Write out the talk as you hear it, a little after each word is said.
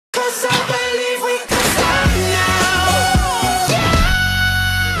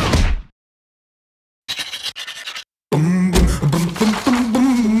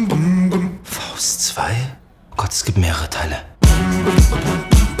2? Oh Gott, es gibt mehrere Teile.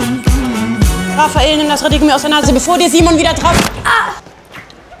 Raphael, nimm das Radieschen mir aus der Nase, bevor dir Simon wieder drauf... Ah!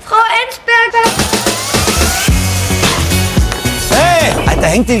 Frau Ensberger! Hey! Alter,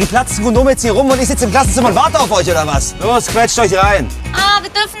 hängt ihr die geplatzten Kondome jetzt hier rum und ich sitze im Klassenzimmer und warte auf euch, oder was? Los, quetscht euch rein! Ah, wir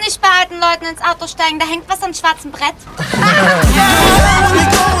dürfen nicht bei alten Leuten ins Auto steigen, da hängt was am schwarzen Brett.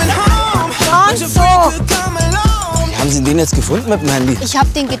 Und so! Wie haben Sie den jetzt gefunden mit dem Handy? Ich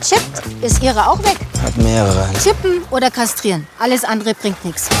hab den gechippt. Ist Ihre auch weg? Hat mehrere. Chippen oder kastrieren. Alles andere bringt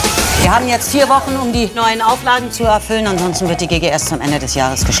nichts. Wir haben jetzt 4 Wochen, um die neuen Auflagen zu erfüllen. Ansonsten wird die GG erst zum Ende des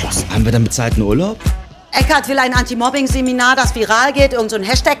Jahres geschlossen. Haben wir dann bezahlten Urlaub? Eckart will ein Anti-Mobbing-Seminar, das viral geht. Irgend so ein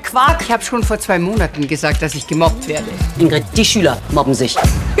Hashtag-Quark. Ich habe schon vor 2 Monaten gesagt, dass ich gemobbt werde. Ingrid, die Schüler mobben sich.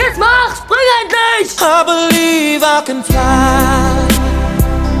 Jetzt mach's! Spring endlich! I believe I can fly.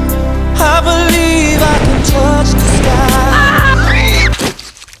 I believe I can touch the sky.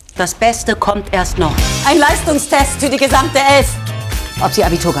 Das Beste kommt erst noch. Ein Leistungstest für die gesamte 11. Ob sie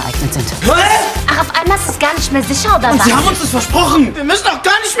Abitur geeignet sind. Ach, auf einmal ist es gar nicht mehr sicher, oder was? Sie haben uns das versprochen. Wir müssen doch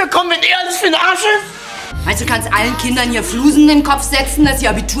gar nicht mehr kommen, wenn alles für den Arsch ist. Meinst du, kannst allen Kindern hier Flusen in den Kopf setzen, dass sie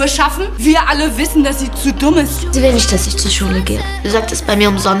Abitur schaffen? Wir alle wissen, dass sie zu dumm ist. Sie will nicht, dass ich zur Schule gehe. Sie sagt, dass es bei mir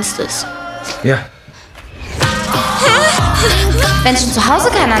umsonst ist. Ja. Wenn schon zu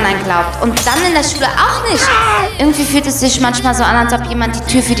Hause keiner an einen glaubt und dann in der Schule auch nicht. Irgendwie fühlt es sich manchmal so an, als ob jemand die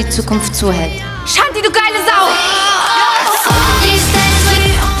Tür für die Zukunft zuhält. Shanti, du geile Sau!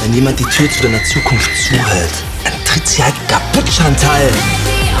 Wenn jemand die Tür zu deiner Zukunft zuhält, dann tritt sie halt kaputt, Chantal.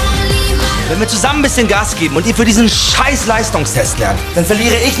 Wenn wir zusammen ein bisschen Gas geben und ihr für diesen scheiß Leistungstest lernt, dann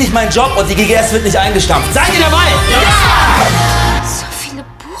verliere ich nicht meinen Job und die GGS wird nicht eingestampft. Seid ihr dabei? Ja! So viele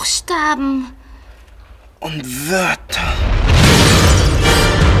Buchstaben. Und Wörter.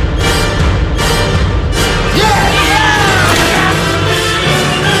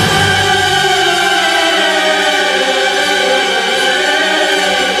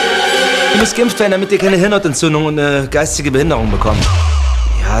 Ihr müsst geimpft werden, damit ihr keine Hirnhautentzündung und eine geistige Behinderung bekommt.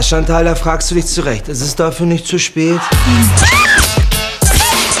 Ja, Chantal, da fragst du dich zurecht. Es ist dafür nicht zu spät.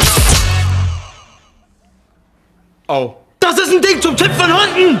 Oh. Das ist ein Ding zum Tipp von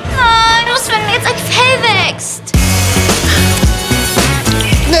Hunden! Nein, was, wenn mir jetzt ein Fell wächst?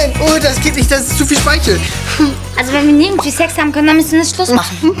 Nein, oh, das geht nicht, das ist zu viel Speichel. Also wenn wir nie irgendwie Sex haben können, dann müssen wir Schluss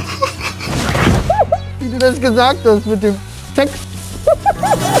machen. Wie du das gesagt hast mit dem Sex.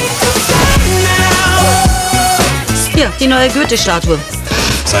 Hier, die neue Goethe-Statue.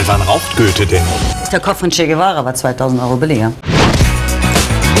 Seit wann raucht Goethe denn? Der Kopf von Che Guevara war 2000 € billiger.